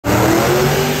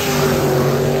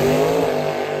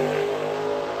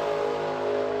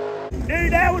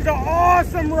Dude, that was an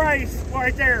awesome race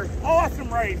right there.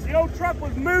 Awesome race. The old truck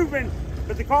was moving,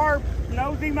 but the car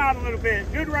nosed him out a little bit.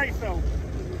 Good race though.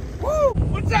 Woo!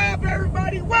 What's up,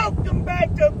 everybody? Welcome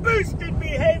back to Boosted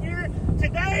Behavior.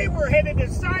 Today we're headed to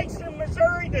Sikeston,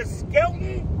 Missouri, to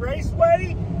Skelton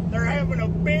Raceway. They're having a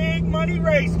big money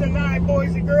race tonight,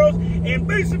 boys and girls, and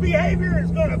Boosted Behavior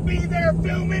is going to be there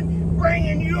filming,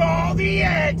 bringing you all the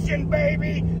action,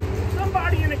 baby.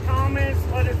 Somebody in the comments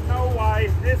let us know why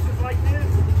this is like this.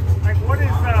 Like, what is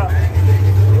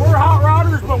we're hot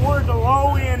rodders, but we're at the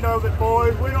low end of it,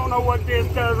 boys. We don't know what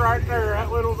this does right there,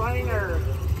 that little thing there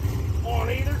on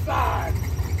either side.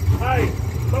 Hey,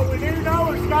 but we do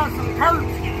know it's got some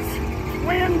Turtskis,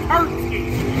 twin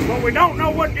Turtskis, but we don't know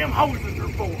what them hoses are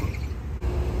for.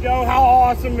 Yo, how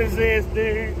awesome is this,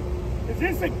 dude? Is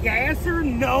this a Gasser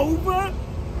Nova?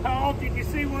 Oh, did you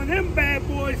see one of them bad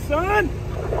boys, son?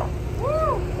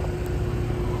 Woo!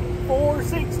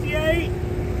 468,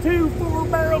 2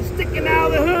 4-barrels sticking out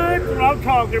of the hood. That's what I'm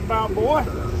talking about, boy.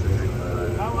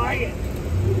 I like it.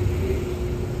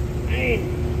 Man.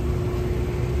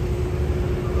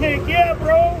 Heck yeah,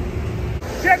 bro.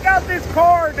 Check out this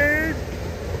car, dude.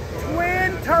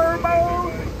 Twin turbo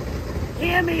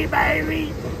Hemi,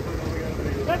 baby.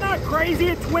 Is that not crazy?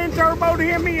 A twin turbo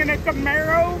Hemi and a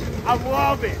Camaro? I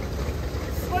love it.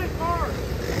 Slick car.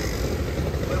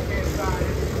 Left-hand side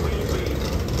is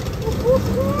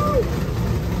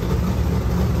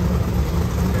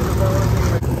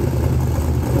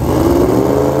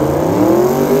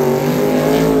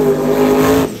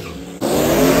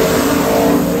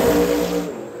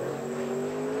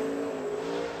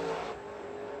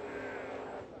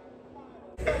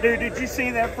Dude, did you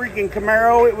see that freaking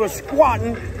Camaro? It was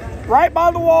squatting right by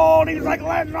the wall, and he was like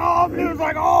letting off. It was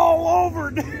like all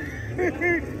over.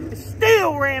 It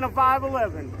still ran a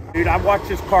 511. Dude, I've watched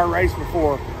this car race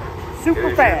before.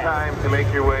 Super fast. Time to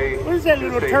make your way. What is that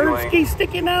little Turtski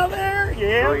sticking out there?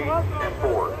 Yeah. 3 and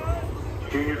 4.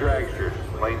 Junior dragsters,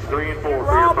 lanes 3 and 4 for your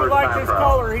Rob first like time this trial.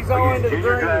 color. He's all into the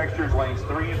Junior green. dragsters, lanes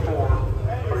 3 and 4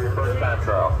 for your first time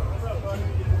trial.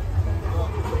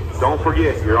 Don't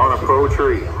forget, you're on a pro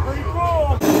tree. Pretty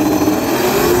cool.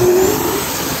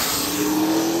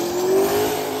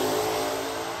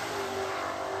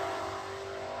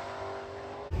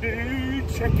 Dude,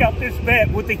 check out this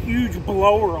vet with a huge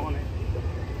blower on it.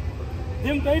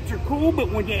 Them vets are cool,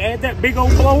 but when you add that big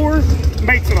old blower, it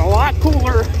makes it a lot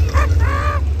cooler.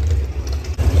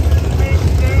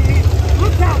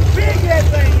 Look how big that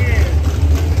thing is.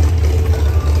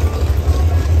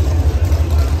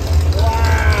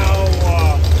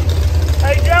 Wow.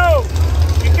 Hey, Joe,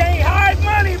 you can't hide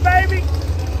money, baby.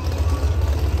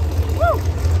 Woo.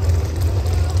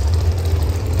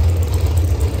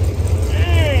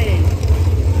 Dang.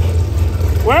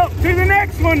 Well, to the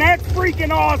next one. That's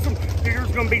freaking awesome. Dude,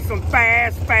 there's going to be some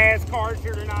fast cars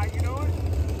here tonight. You know it?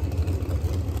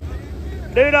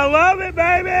 Dude, I love it,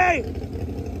 baby.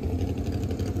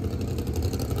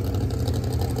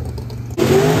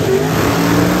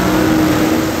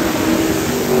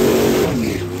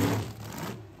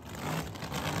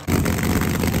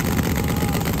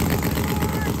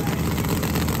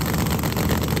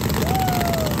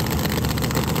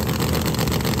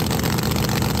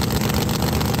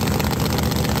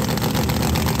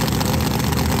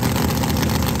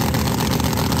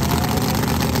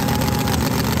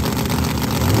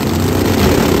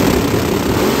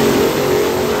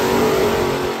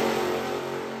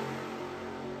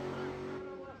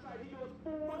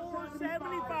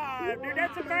 Dude,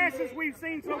 that's the fastest we've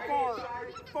seen so far.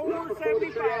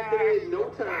 475. No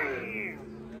time.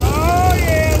 Oh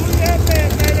yeah, look at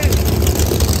that, baby.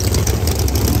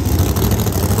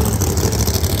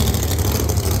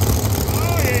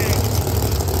 Oh yeah.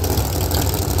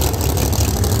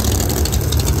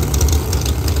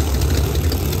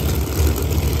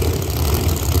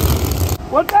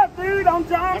 What's up, dude? I'm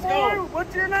John Boy.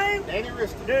 What's your name? Danny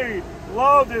Risky. Dude,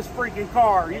 love this freaking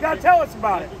car. You gotta tell us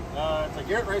about it. It's a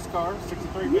Garrett race car,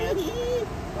 63 bed,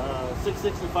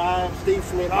 665, Steve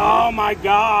Schmidt. Oh my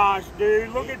gosh, dude,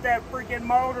 look at that freaking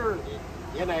motor.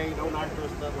 NA, no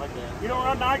nitrous, nothing like that. You don't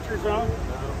run nitrous, huh?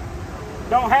 No,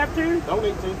 Don't have to? don't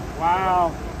need to.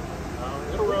 Wow.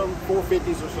 It'll run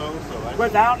 450s or so.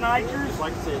 Without nitrous?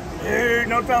 Like I said. Dude,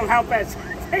 no telling how fast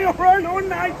they'll run on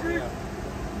nitrous.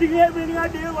 Do you have any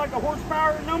idea, like a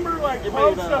horsepower number? Like It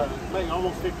close made, to... made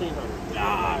almost 1,500.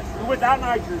 Gosh, without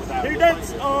nitrous. Dude,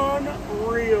 that's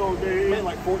unreal, It dude. made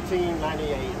like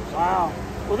 1498 or something. Wow.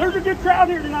 Well, there's a good crowd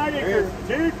here tonight, There Edgar.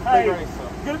 Dude, Big hey, race, so.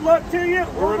 good luck to you.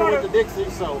 We're running with the Dixie,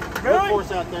 so Really? look for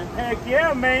us out there. Heck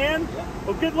yeah, man. Yeah.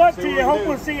 Well, good luck See to what you. we Hope do.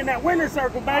 we'll see you in that winner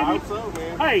circle, baby. I hope so,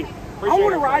 man. Hey, I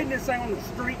want to ride in this thing on the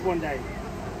street one day.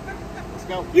 Let's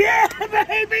go. Yeah,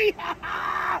 baby!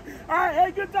 All right,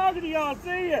 hey, good talking to y'all.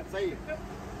 See ya. See you.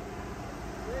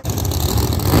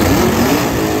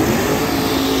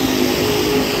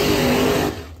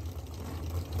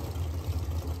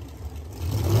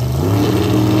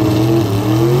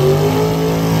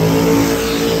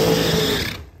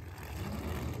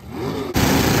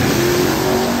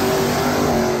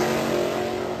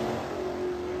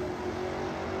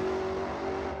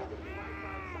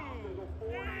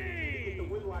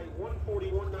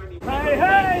 Hey,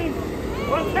 hey!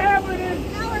 What's happening?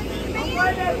 I'm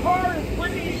glad that car is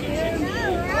pretty again.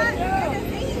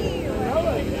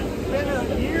 It's been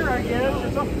a year, I guess,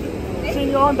 or something. Seen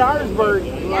you on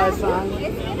Dyersburg last time.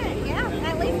 It's been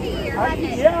at least a year, hasn't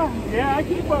it? Yeah, I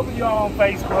keep up with y'all on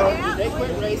Facebook. Yeah. They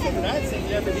quit racing, and I'd seen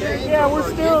you every day. Yeah, we're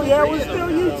still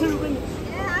YouTubing.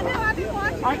 Yeah, I know. I've been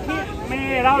watching. I can't,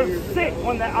 man, I was sick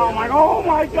when that, I'm like, oh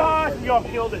my gosh, y'all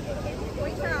killed it.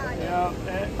 We tried. Yeah,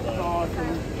 that's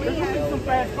awesome. There's gonna be some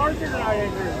fast cars here tonight,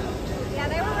 ain't there? Yeah,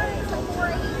 they were running some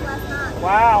 480s last night.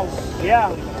 Wow,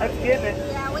 yeah, that's getting it.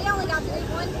 Yeah, we only got to do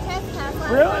one test pass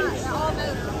last Really? night. They're all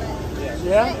moving, but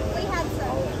Yeah, we had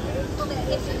some little bit of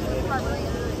issues with the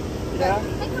carburetor. But Yeah. I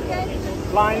think we're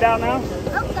good. lined out now?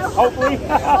 Hope so. Hopefully. We'll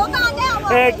find out.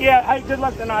 won't Heck we? yeah, hey, good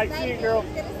luck tonight. Thank See you, girl.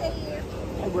 Good to see you.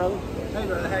 Hey, brother. Hey,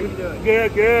 brother, how you doing?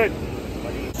 Good, good.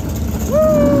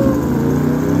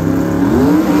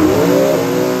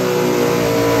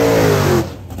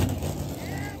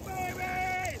 Yeah,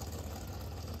 baby!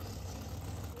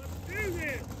 Let's do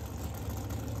this.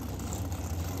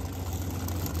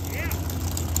 Yeah.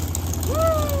 Woo!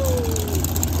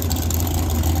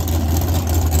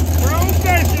 We're on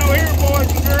session here, boys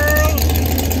and girls.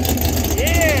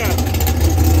 Yeah.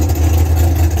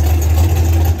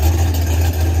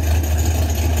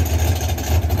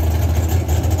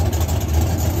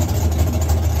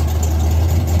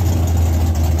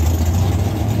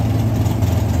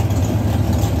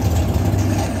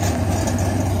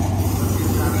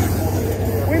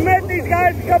 We met these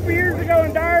guys a couple years ago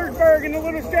in Dyersburg in the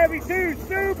little Chevy too.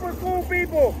 Super cool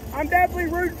people. I'm definitely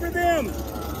rooting for them.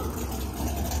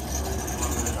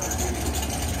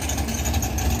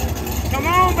 Come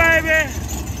on, baby.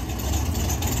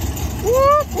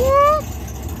 Whoop, whoop.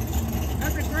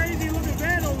 That's a crazy looking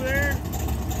vet over there.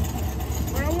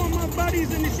 But I want my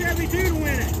buddies in the Chevy too to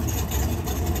win it.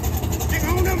 Take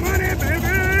home the money, baby.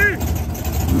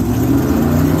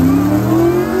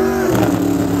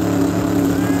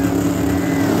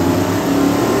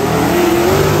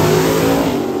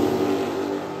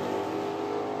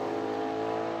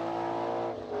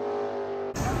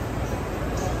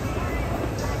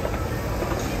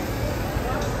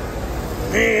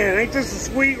 Man, ain't this a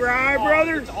sweet ride,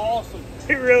 brother? It's awesome.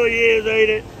 It really is, ain't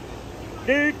it?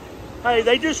 Dude, hey,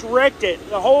 they just wrecked it.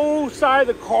 The whole side of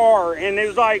the car, and it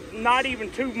was like not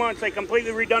even 2 months. They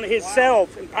completely redone it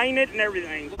himself and painted and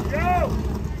everything. Yo,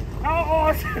 how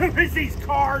awesome is these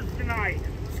cars tonight?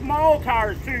 Small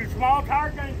tires too, small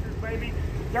tire gangsters, baby.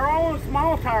 They're all on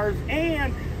small tires,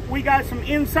 and we got some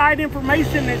inside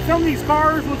information that some of these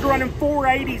cars was running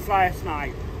 480s last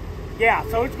night. Yeah,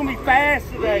 so it's gonna be fast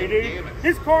today, dude.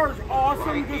 This car is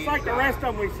awesome, just like the rest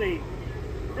of them we see.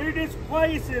 Dude, this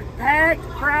place is packed,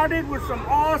 crowded with some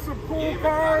awesome, cool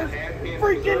cars.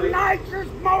 Freaking nitrous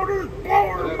motors,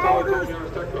 blower motors,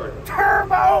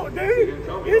 turbo, dude.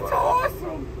 It's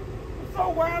awesome. I'm so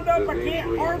wound up I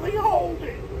can't hardly hold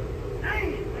it.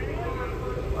 Dang it, man.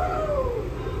 Woo.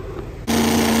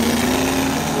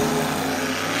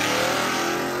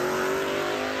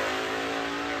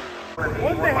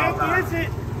 What the heck is it?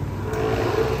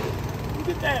 Look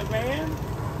at that, man.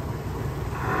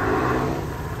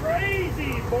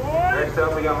 Crazy, boy. Next up,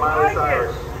 we got Miley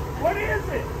Cyrus. What is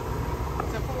it?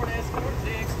 It's a Ford Escort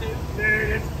ZX2. Dude,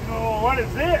 it's cool. What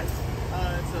is this?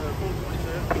 It's a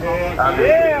 427.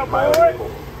 Yeah, boy.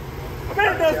 I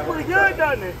bet it does pretty good,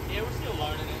 doesn't it? Yeah, we're still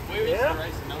learning it. We were used to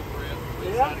racing no grip. We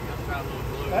decided to come try a little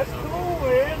blue. That's so cool,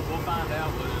 man. We'll find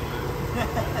out what it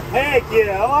is. Heck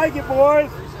yeah, I like it, boys.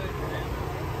 Appreciate it, man.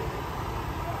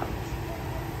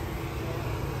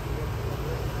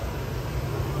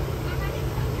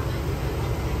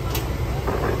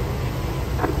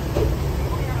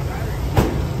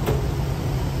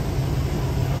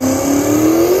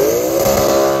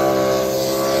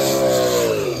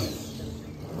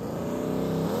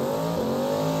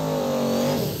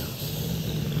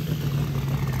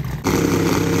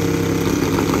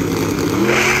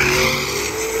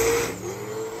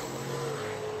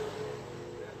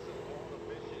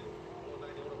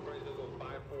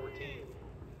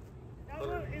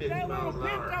 50 miles an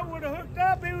hour. Pinto would have hooked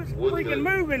up, it was freaking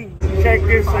moving. Check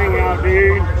this thing out,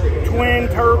 dude. Twin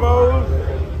turbos,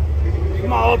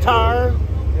 small tire.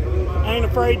 Ain't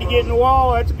afraid to get in the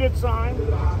wall, that's a good sign.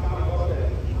 Look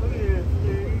at this,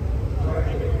 dude.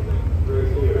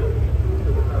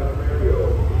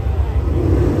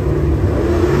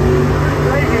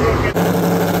 Crazy looking.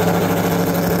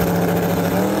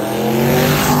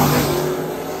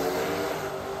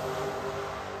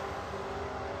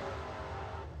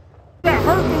 That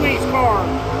Hercules car,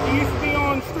 it used to be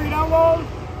on Street Outlaws.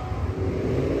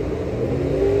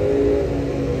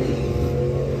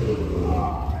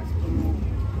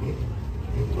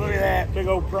 Look at that big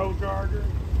old Pro Charger.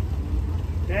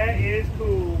 That is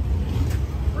cool.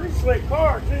 Pretty slick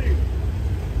car too.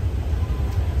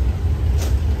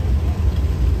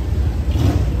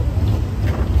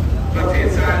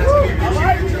 Left-hand side is going to be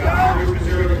Sikeston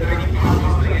Missouri to 95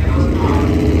 miles an hour.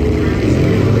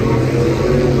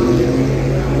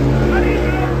 I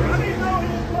didn't know it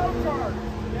was Pro Charger.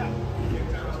 Yeah.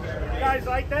 You guys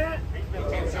like that?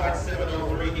 Left-hand side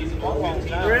 703. He's about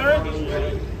 15. Really?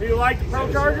 Do you like the Pro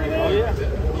Charger then? Oh, yeah.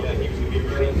 Yeah, he should be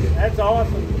ready. That's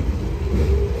awesome.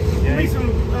 Give me some,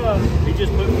 He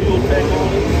just put fuel tech on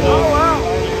it. oh wow.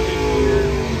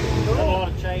 Had a lot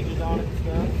of changes on it and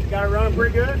stuff. Got it running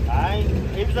pretty good?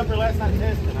 He was up there last night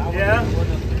testing. Yeah.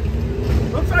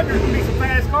 Looks like there's gonna be some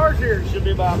fast cars here. Should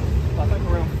be about, I think,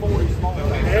 around 40 small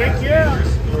cars. Heck yeah.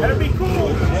 That'd be cool.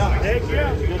 Yeah. Heck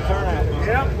yeah. Good turnout.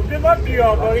 Yeah. Well, good luck to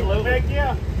y'all, buddy. Absolutely. Heck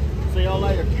yeah. See y'all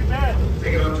later. You bet.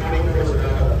 Take it on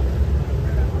 24.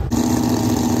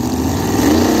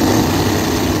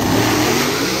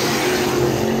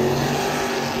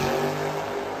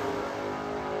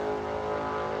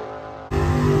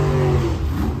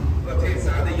 Left-hand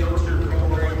side, the youngster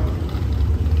program.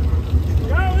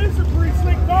 Yo, this is a pretty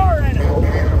slick car, ain't it?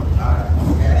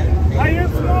 Hey,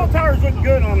 them small tires look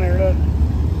good on there, look.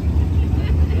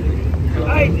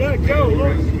 Hey, Joe,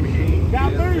 look.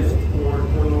 Got boost.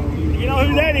 You know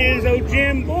who that is? Old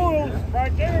Jim Bulls.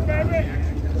 Right there, baby.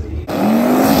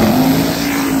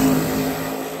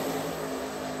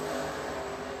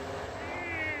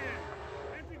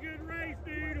 That's a good race,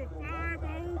 dude. A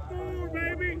 504,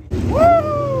 baby.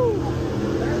 Woo!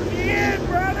 Yeah,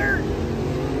 brother.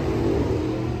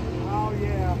 Oh,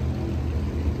 yeah.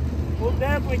 We'll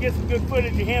definitely get some good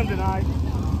footage of him tonight.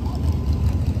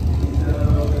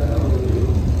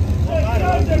 Hey,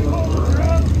 that's a cool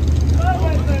truck. Love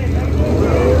that thing.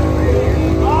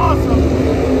 Awesome.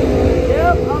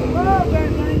 Yep, I love that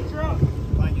thing truck.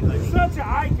 Such an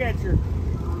eye catcher.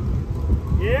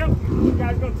 Yep. You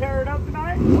guys gonna tear it up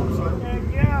tonight? Heck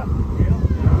yeah.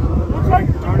 Looks like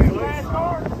you're turning a fast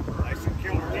car.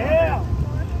 Yeah.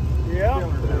 Yep.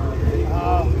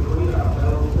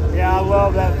 Yeah, I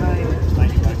love that thing.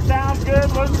 Sounds good,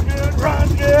 looks good,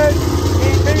 runs good.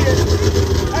 Can't beat it.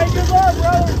 Hey, good luck,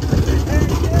 brother. Heck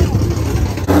yeah.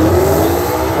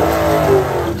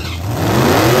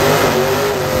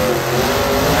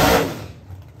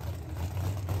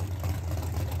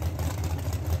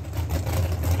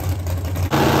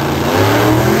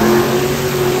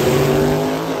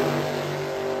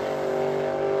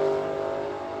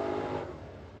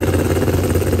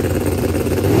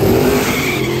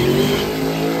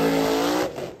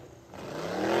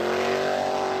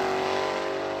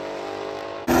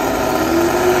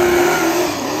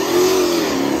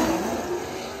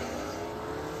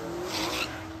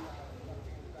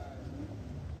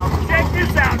 Check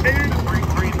this out, dude.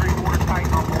 3-3-3-4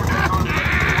 tight on board.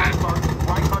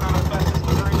 White card on asbestos,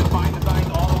 Missouri to find design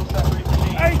all accessories you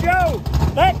need. Hey, Joe,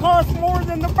 that costs more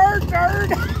than the bird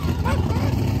turd.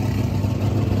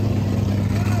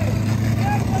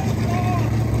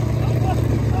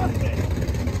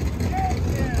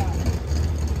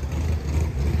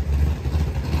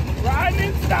 Riding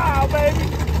in style, baby.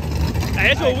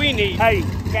 That's what we need. Hey,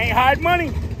 can't hide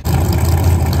money.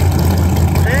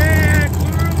 Yeah,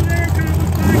 clear over there, cause it's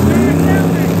like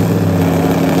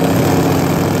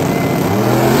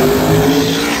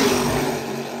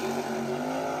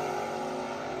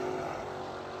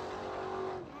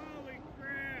holy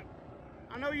crap.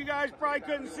 I know you guys probably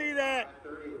couldn't see that,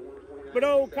 but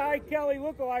old Kai Kelly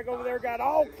lookalike over there got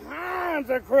all kinds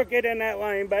of crooked in that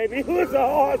lane, baby. It was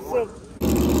awesome.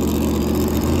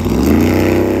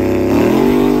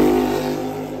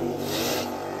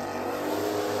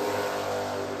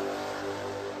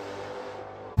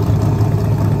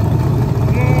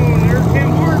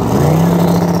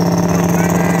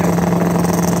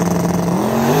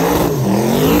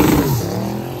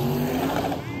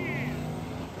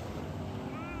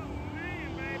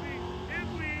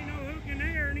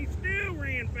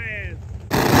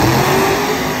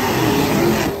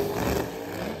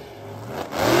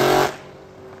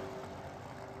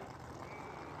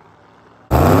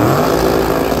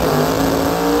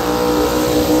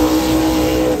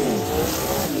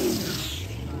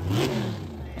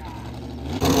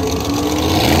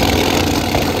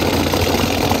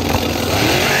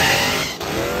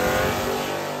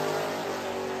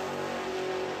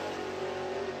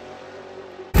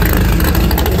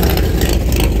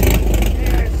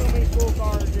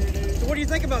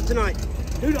 think about tonight?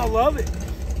 Dude, I love it.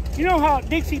 You know how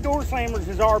Dixie Door Slammers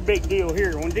is our big deal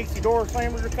here. When Dixie Door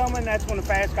Slammers are coming, that's when the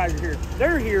fast guys are here.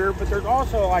 They're here, but there's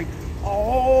also like a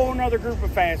whole nother group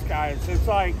of fast guys. It's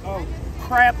like a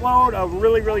crap load of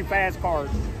really, really fast cars.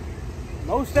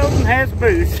 Most of them has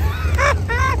booze.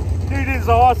 Dude, it's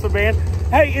awesome, man.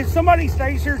 Hey, if somebody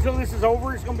stays here till this is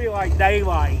over, it's gonna be like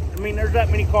daylight. I mean, there's that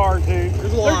many cars, dude.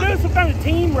 There's a lot. They're doing some kind of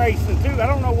team racing too. I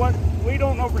don't know what, we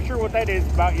don't know for sure what that is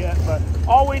about yet, but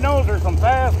all we know is there's some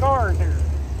fast cars here.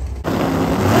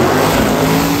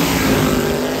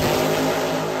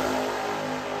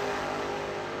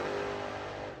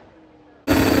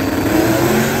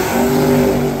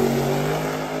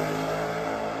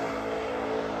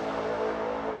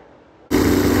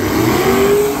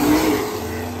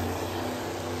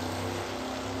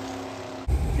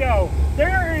 Yo,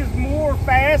 there is more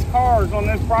fast cars on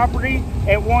this property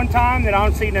at one time than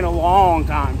I've seen in a long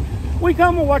time. We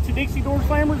come and watch the Dixie Door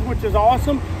Slammers, which is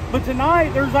awesome, but tonight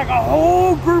there's like a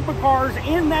whole group of cars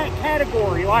in that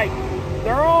category. Like,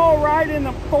 they're all right in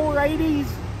the 480s,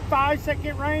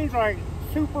 5-second range, like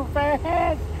super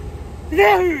fast.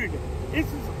 Dude, this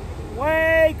is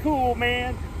way cool,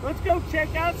 man. Let's go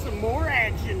check out some more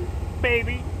action,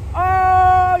 baby.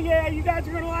 Oh yeah, you guys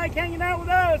are gonna like hanging out with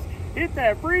us. Hit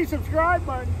that free subscribe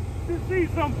button to see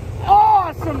some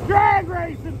awesome drag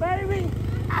racing, baby.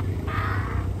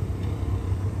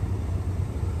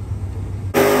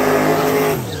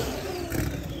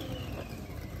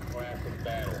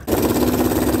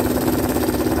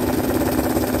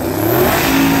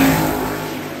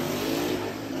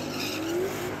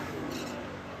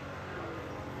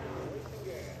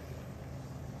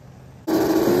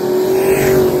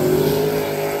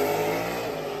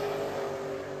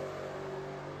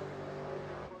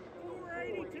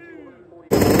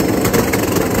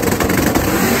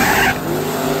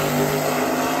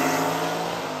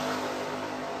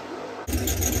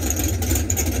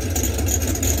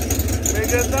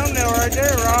 Good thumbnail right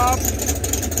there, Rob.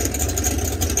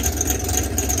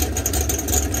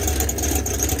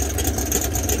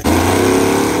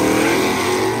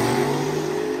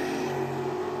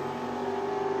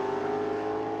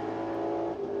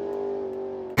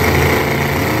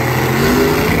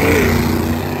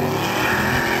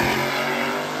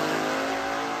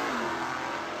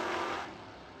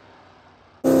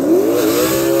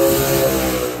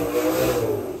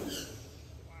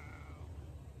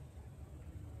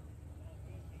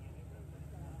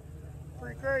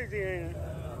 Pretty crazy, ain't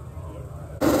it?